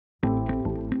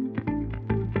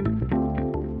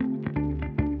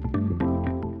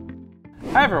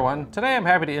Hi everyone, today I'm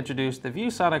happy to introduce the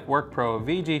ViewSonic WorkPro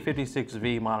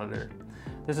VG56V monitor.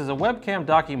 This is a webcam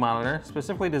docking monitor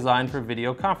specifically designed for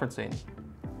video conferencing.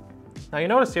 Now you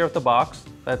notice here with the box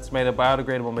that's made of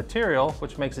biodegradable material,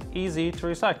 which makes it easy to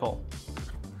recycle.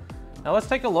 Now let's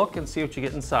take a look and see what you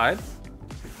get inside.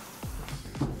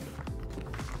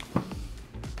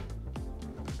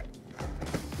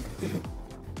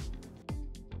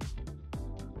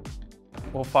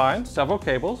 We'll find several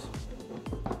cables,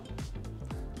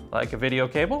 like a video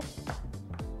cable,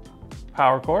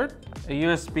 power cord, a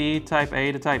USB Type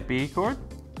A to Type B cord,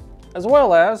 as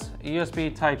well as a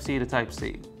USB Type C to Type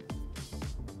C.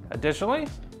 Additionally,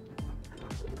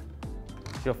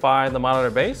 you'll find the monitor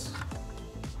base,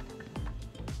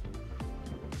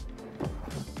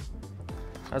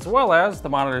 as well as the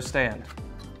monitor stand.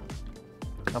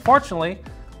 Unfortunately,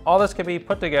 all this can be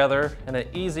put together in an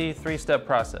easy 3-step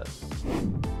process.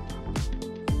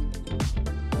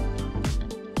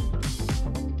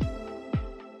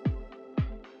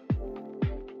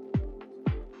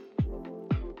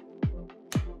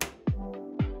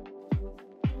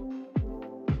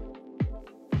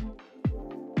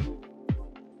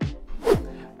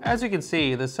 As you can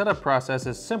see, the setup process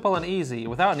is simple and easy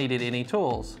without needing any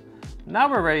tools. Now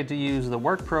we're ready to use the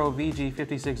WorkPro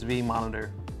VG56V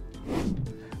monitor.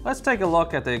 Let's take a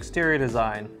look at the exterior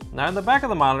design. Now in the back of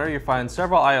the monitor you'll find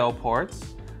several I/O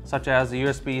ports, such as the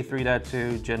USB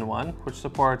 3.2 Gen 1, which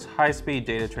supports high-speed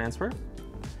data transfer.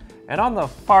 And on the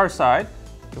far side,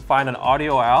 you'll find an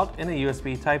audio out and a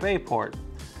USB Type A port,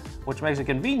 which makes it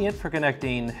convenient for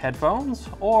connecting headphones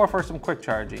or for some quick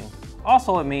charging.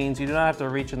 Also, it means you do not have to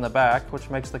reach in the back, which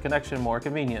makes the connection more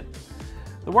convenient.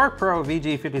 The WorkPro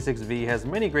VG56V has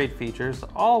many great features,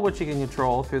 all of which you can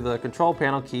control through the control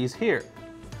panel keys here.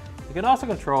 You can also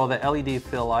control the LED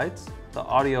fill lights, the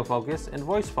audio focus, and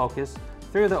voice focus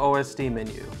through the OSD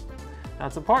menu. Now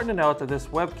it's important to note that this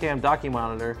webcam docking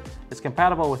monitor is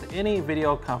compatible with any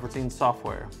video conferencing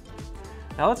software.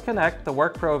 Now let's connect the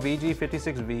WorkPro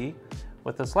VG56V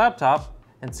with this laptop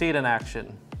and see it in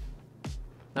action.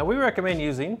 Now we recommend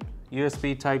using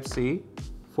USB Type-C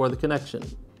for the connection.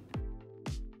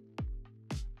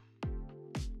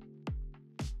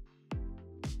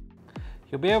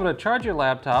 You'll be able to charge your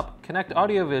laptop, connect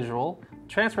audio-visual,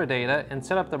 transfer data, and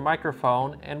set up the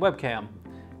microphone and webcam.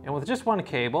 And with just one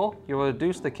cable, you'll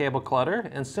reduce the cable clutter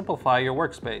and simplify your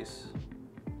workspace.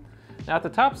 Now at the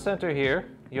top center here,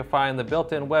 you'll find the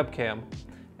built-in webcam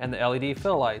and the LED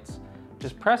fill lights.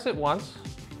 Just press it once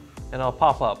and it'll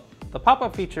pop up. The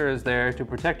pop-up feature is there to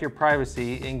protect your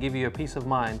privacy and give you a peace of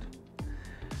mind.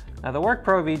 Now the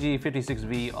WorkPro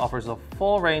VG56V offers a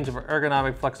full range of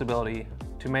ergonomic flexibility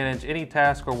to manage any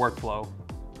task or workflow.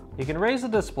 You can raise the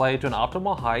display to an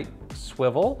optimal height,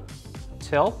 swivel,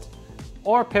 tilt,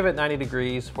 or pivot 90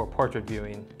 degrees for portrait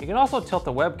viewing. You can also tilt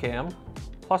the webcam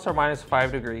plus or minus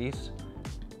 5 degrees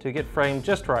to get framed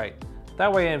just right.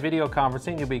 That way in video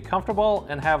conferencing you'll be comfortable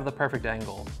and have the perfect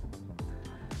angle.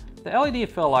 The LED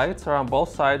fill lights are on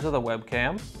both sides of the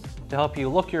webcam to help you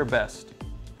look your best.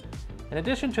 In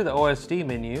addition to the OSD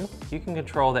menu, you can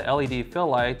control the LED fill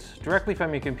lights directly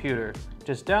from your computer.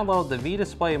 Just download the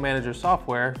V-Display Manager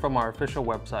software from our official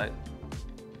website.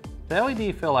 The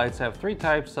LED fill lights have 3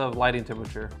 types of lighting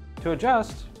temperature. To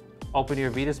adjust, open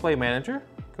your V-Display Manager,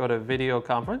 go to Video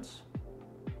Conference,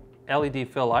 LED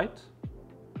fill light,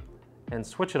 and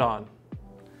switch it on.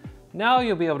 Now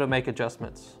you'll be able to make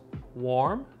adjustments: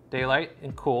 warm, daylight,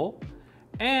 and cool,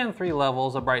 and 3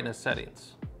 levels of brightness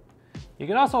settings. You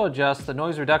can also adjust the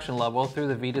noise reduction level through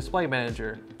the V-Display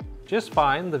Manager. Just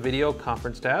find the Video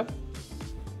Conference tab,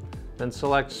 then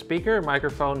select Speaker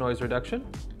Microphone Noise Reduction,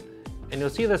 and you'll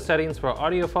see the settings for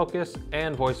audio focus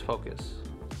and voice focus.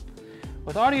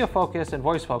 With audio focus and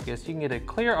voice focus, you can get a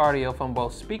clear audio from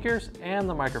both speakers and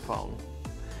the microphone.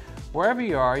 Wherever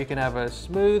you are, you can have a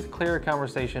smooth, clear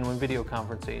conversation when video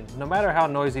conferencing, no matter how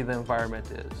noisy the environment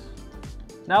is.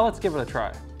 Now let's give it a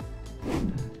try.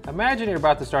 Imagine you're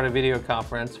about to start a video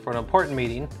conference for an important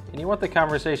meeting and you want the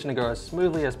conversation to go as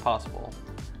smoothly as possible.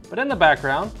 But in the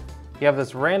background, you have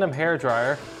this random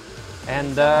hairdryer and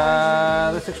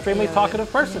this extremely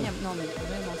talkative person.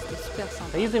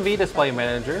 Now, using V-Display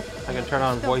Manager, I can turn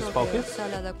on voice focus,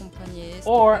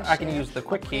 or I can use the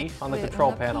quick key on the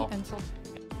control panel.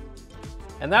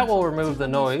 And that will remove the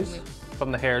noise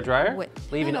from the hairdryer,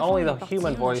 leaving only the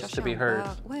human voice to be heard.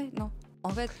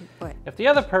 If the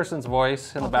other person's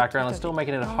voice in the background is still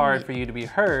making it hard for you to be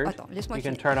heard, you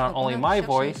can turn on only my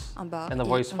voice and the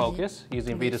voice focus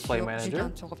using V-Display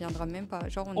Manager,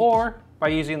 or by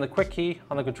using the quick key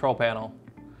on the control panel.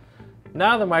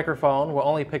 Now the microphone will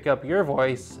only pick up your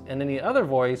voice and any other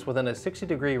voice within a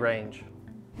 60-degree range.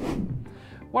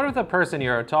 What if the person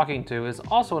you're talking to is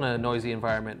also in a noisy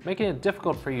environment, making it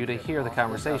difficult for you to hear the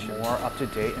conversation? More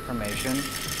up-to-date information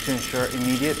to ensure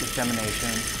immediate dissemination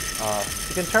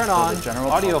You can turn on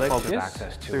audio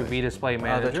focus through it. V-Display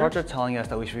Manager. The charts are telling us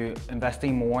that we should be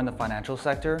investing more in the financial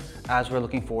sector as we're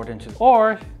looking forward into...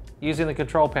 Or using the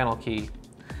control panel key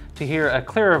to hear a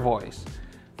clearer voice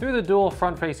through the dual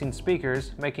front-facing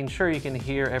speakers, making sure you can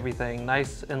hear everything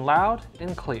nice and loud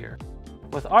and clear.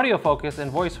 With audio focus and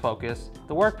voice focus,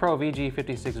 the WorkPro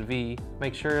VG56V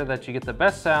makes sure that you get the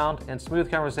best sound and smooth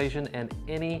conversation in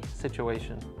any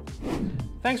situation.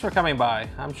 Thanks for coming by.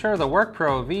 I'm sure the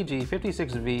WorkPro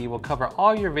VG56V will cover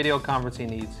all your video conferencing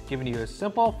needs, giving you a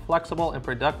simple, flexible, and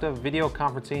productive video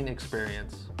conferencing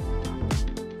experience.